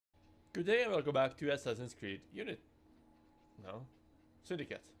Good day and welcome back to Assassin's Creed No,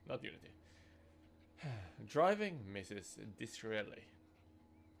 Syndicate, not Unity. Driving Mrs. Disraeli.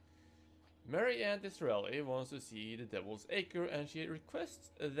 Mary Ann Disraeli wants to see the Devil's Acre and she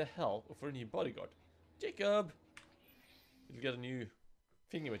requests the help of her new bodyguard, Jacob. He'll get a new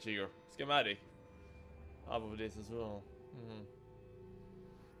thingamajigger, schematic out of this as well.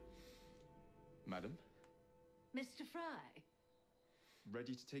 Madam? Mr. Fry.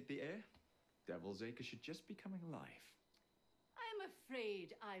 Ready to take the air? Devil's Acre should just be coming alive. I'm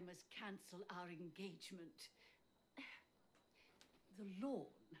afraid I must cancel our engagement. The lawn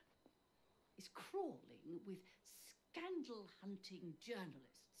is crawling with scandal-hunting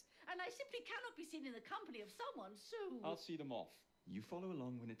journalists, and I simply cannot be seen in the company of someone so... I'll see them off. You follow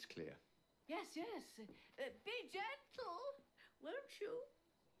along when it's clear. Yes, yes. Be gentle, won't you?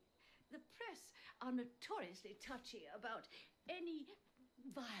 The press are notoriously touchy about any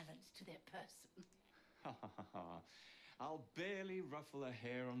violence to their person. Ha ha ha ha. I'll barely ruffle a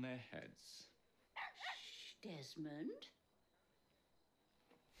hair on their heads. Shh, Desmond.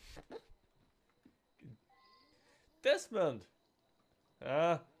 Desmond!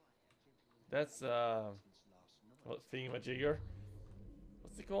 That's what thingamajigger?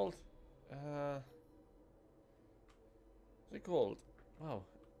 What's it called? What's it called? Wow.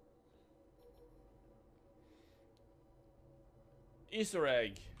 Easter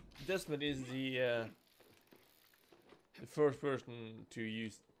egg. Desmond is the first person to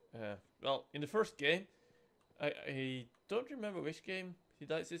use. Well, in the first game, I don't remember which game he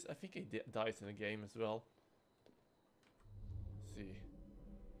dies. This I think he dies in a game as well. Let's see.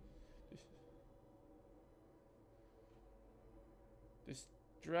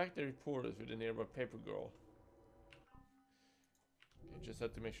 Distract the reporters with the nearby paper girl. You just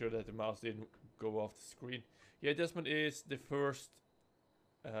have to make sure that the mouse didn't go off the screen. Yeah, Desmond is the first.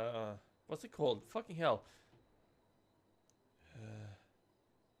 What's it called? Fucking hell.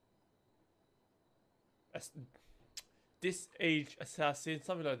 This age assassin,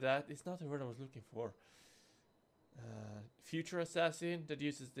 something like that. It's not the word I was looking for. Future assassin that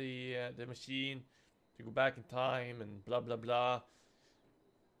uses the machine to go back in time and blah blah blah.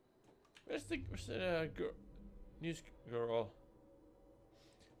 Where's the news girl?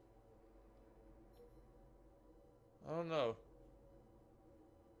 I don't know.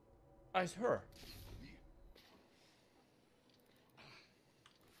 Ah, it's her.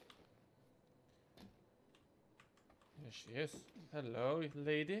 There she is. Hello,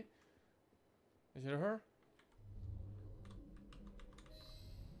 lady. Is it her?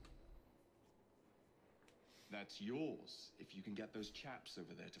 That's yours, if you can get those chaps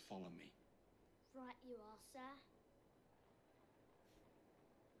over there to follow me. Right you are, sir.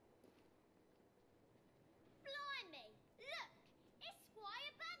 Blimey! Look! It's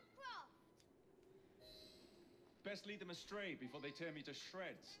Squire Bancroft! Best lead them astray before they tear me to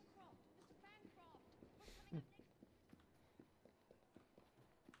shreds.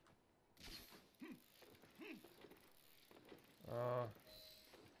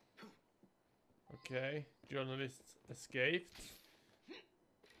 Okay, journalists escaped.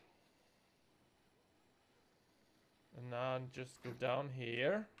 And now just go down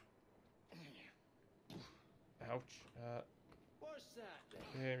here. Ouch. What's that?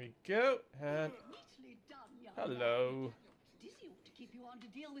 There we go. And Neatly done, young hello. man. Dizzy ought to keep you on to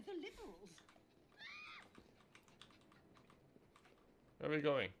deal with the liberals. Where are we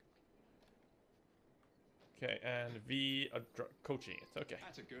going? Okay, and we are coaching it. Okay.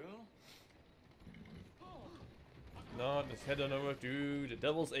 That's a girl. Now let's head on over to the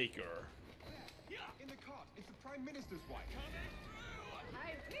Devil's Acre. In the cart, it's the Prime Minister's wife.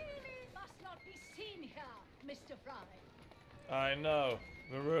 I really must not be seen here, Mr. Fry. I know.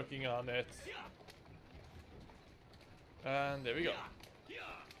 We're working on it. And there we go.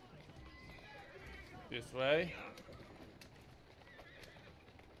 This way.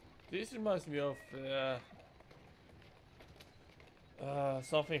 This reminds me of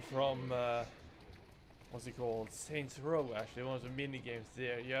something from what's it called? Saints Row, actually. One of the mini games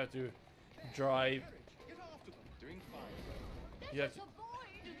there. You have to drive. Get after them. Doing fine. You have to,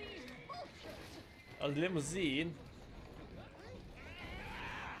 Avoid these vultures. a limousine.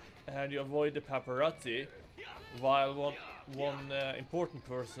 And you avoid the paparazzi. While one important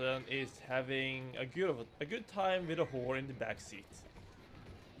person is having a good time with a whore in the back seat.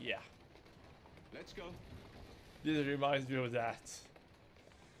 Yeah. Let's go. This reminds me of that.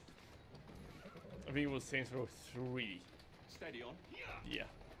 I think it was Saints Row 3. Steady on. Yeah.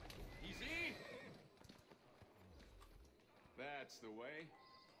 Easy. That's the way.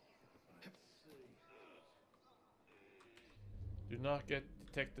 Do not get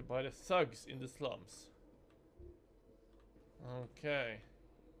detected by the thugs in the slums. Okay.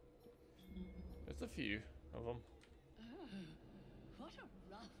 There's a few of them. Oh, what a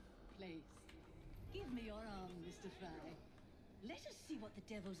rough place. Give me your arm, Mr. Fry. Let us see what the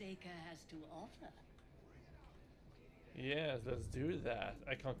Devil's Acre has to offer. Yes, let's do that.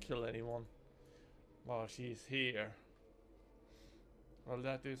 I can't kill anyone while she's here. Well,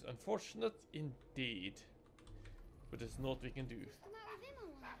 that is unfortunate indeed. But there's naught we can do. What's the matter with him, I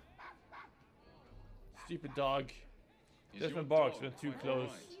wonder? Stupid dog. Is your Desmond barks dog when too quite close,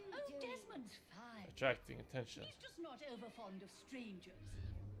 alright? Oh, Desmond's fine. attracting attention. He's just not over fond of strangers.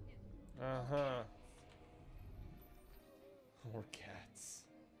 Uh-huh. More cats.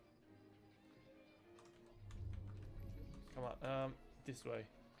 Come on, this way.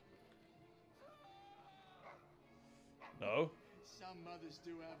 No. Some mothers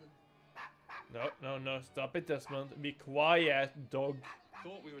do have them. No, stop it, Desmond. Be quiet, dog.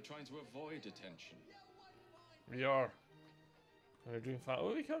 Thought we were trying to avoid attention. We are. We're doing fine.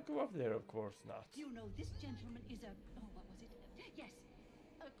 Oh, we can't go up there, of course not. Do you know this gentleman is a... Oh, what was it? Yes,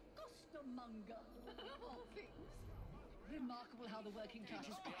 a costermonger, of all things. Remarkable how the working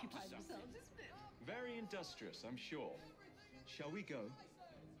classes occupy themselves, isn't it? Very industrious, I'm sure. Shall we go?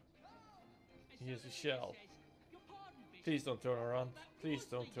 Yes, we shall. Please don't turn around. Please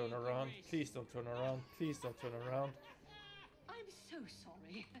don't turn around. Please don't turn around. Please don't turn around. I'm so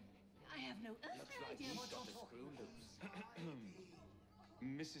sorry. I have no earthly idea what you're talking about.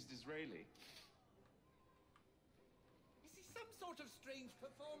 Mrs. Disraeli. This is some sort of strange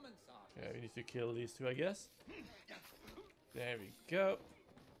performance art. Okay, we need to kill these two, I guess. There we go.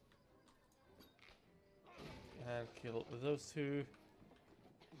 And kill those two.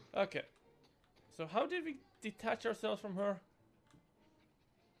 Okay. So how did we detach ourselves from her?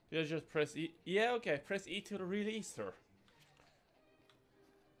 Yeah, just press E. Yeah, okay. Press E to release her.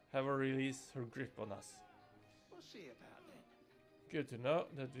 Have her release her grip on us. We'll see about that. Good to know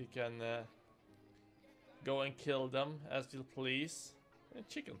that we can go and kill them as we please. And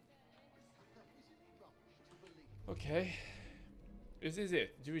chicken. Okay. This is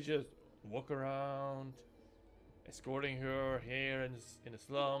it. Do we just walk around, escorting her here in the Oh,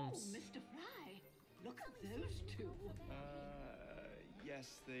 slums? Mr. Fry, look at those two.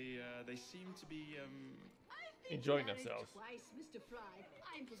 Yes, they seem to be, I've been Enjoying married themselves. twice, Mr. Fry.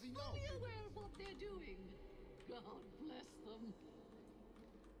 I'm fully aware of what they're doing. God bless them.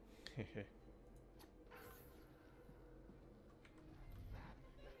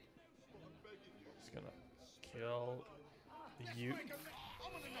 Just gonna kill you.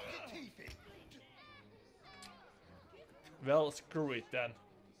 Well, screw it then.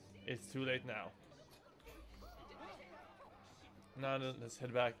 It's too late now. Now then, let's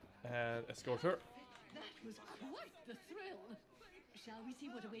head back and escort her. That was quite the thrill. Shall we see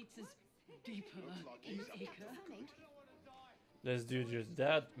what awaits us deeper in the acre? Let's do just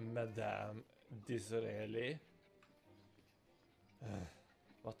that, Madame Disraeli.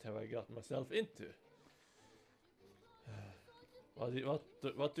 What have I got myself into?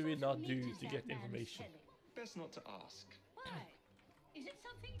 What do we not do to get information? best not to ask. Why? Is it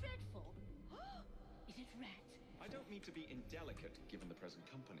something dreadful? Is it rat? I don't mean to be indelicate given the present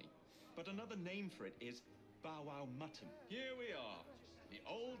company, but another name for it is Bow Wow Mutton. Here we are, the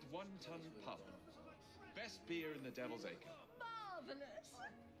old one-ton pub. Best beer in the Devil's Acre. Marvelous.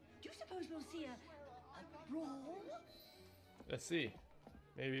 Do you suppose we'll see a brawl? Let's see.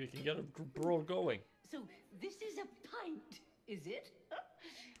 Maybe we can get a brawl going. So this is a pint, is it?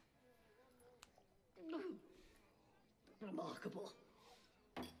 Remarkable.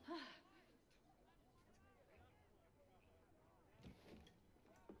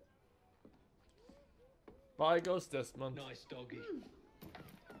 Bye, goes Desmond. Nice doggy.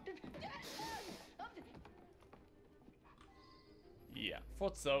 Yeah,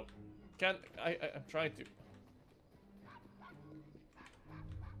 thought so. I'm trying to.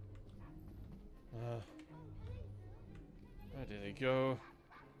 Where did they go?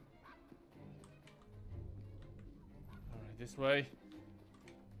 Alright, this way.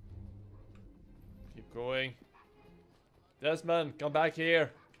 Keep going. Desmond, come back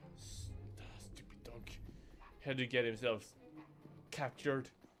here. Stupid dog. Had to get himself captured.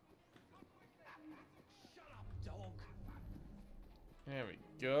 Dog. There we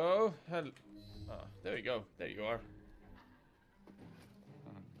go. There we go. There you are.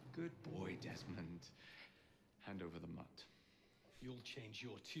 Good boy, Desmond. Hand over the mutt. You'll change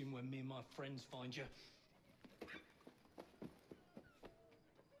your tune when me and my friends find you.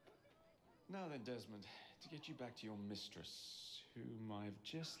 Now then, Desmond, to get you back to your mistress, whom I've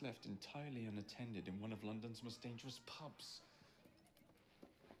just left entirely unattended in one of London's most dangerous pubs.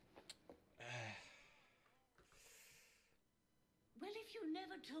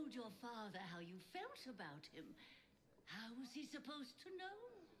 never told your father how you felt about him. How was he supposed to know?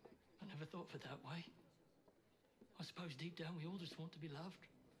 I never thought of it that way. I suppose deep down we all just want to be loved.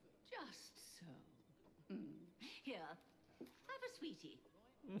 Just so. Here, have a sweetie.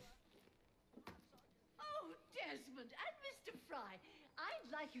 Oh, Desmond and Mr. Fry, I'd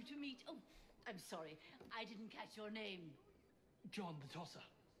like you to meet... Oh, I'm sorry, I didn't catch your name. John the Tosser.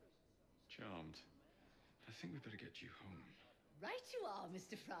 Charmed. I think we better get you home. Right you are,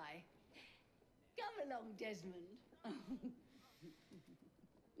 Mr. Fry. Come along, Desmond.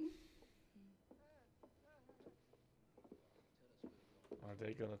 Are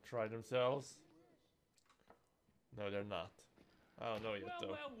they gonna try themselves? No, they're not. I don't know yet, Well, though.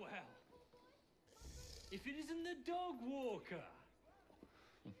 well, well. If it isn't the dog walker.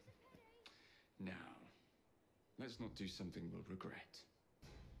 Now, let's not do something we'll regret.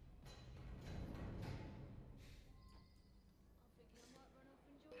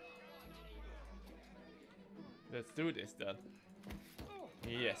 Let's do this then.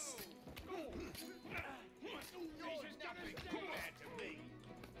 Yes.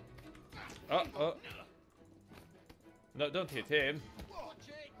 Oh. No, don't hit him.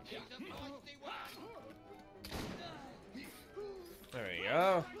 There we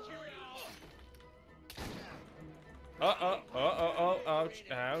go. Ouch,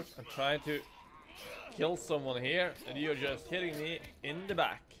 ouch. I'm trying to kill someone here, and you're just hitting me in the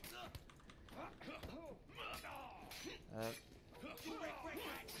back.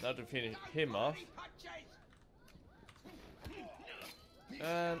 Now to finish him off.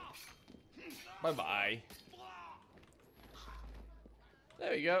 And bye-bye.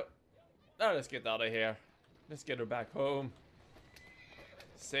 There we go. Now let's get out of here. Let's get her back home.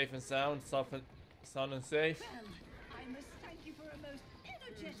 Safe and sound, sound and safe. Well, I must thank you for a most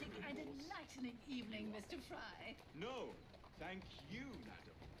energetic and enlightening evening, Mr. Fry. No, thank you,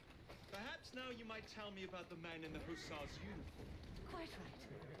 madam. Perhaps now you might tell me about the man in the hussar's uniform. Quite right.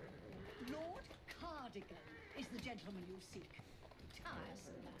 Lord Cardigan is the gentleman you seek.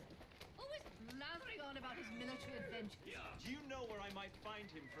 Tiresome man. Always blathering on about his military adventures. Do you know where I might find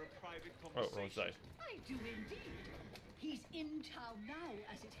him for a private Oh, conversation? wrong side. I do indeed. He's in town now,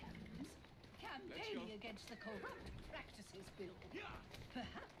 as it happens, campaigning against the Corrupt Practices Bill.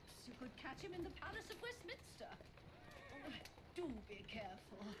 Perhaps you could catch him in the Palace of Westminster. Oh, do be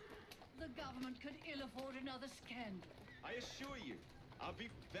careful. The government could ill afford another scandal. I assure you, I'll be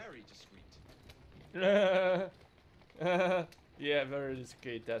very discreet. Yeah, very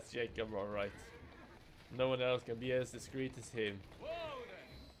discreet. That's Jacob, alright. No one else can be as discreet as him. Whoa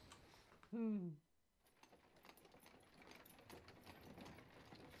then!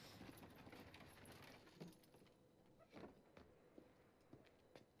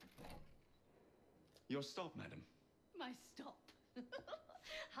 Your stop, madam. My stop.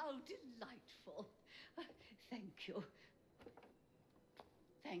 How delightful. Thank you.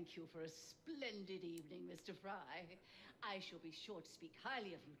 Thank you for a splendid evening, Mr. Fry. I shall be sure to speak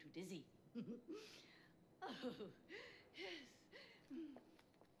highly of you to Dizzy. Oh, yes.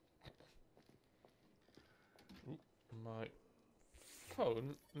 My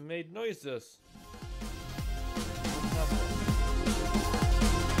phone made noises. What happened?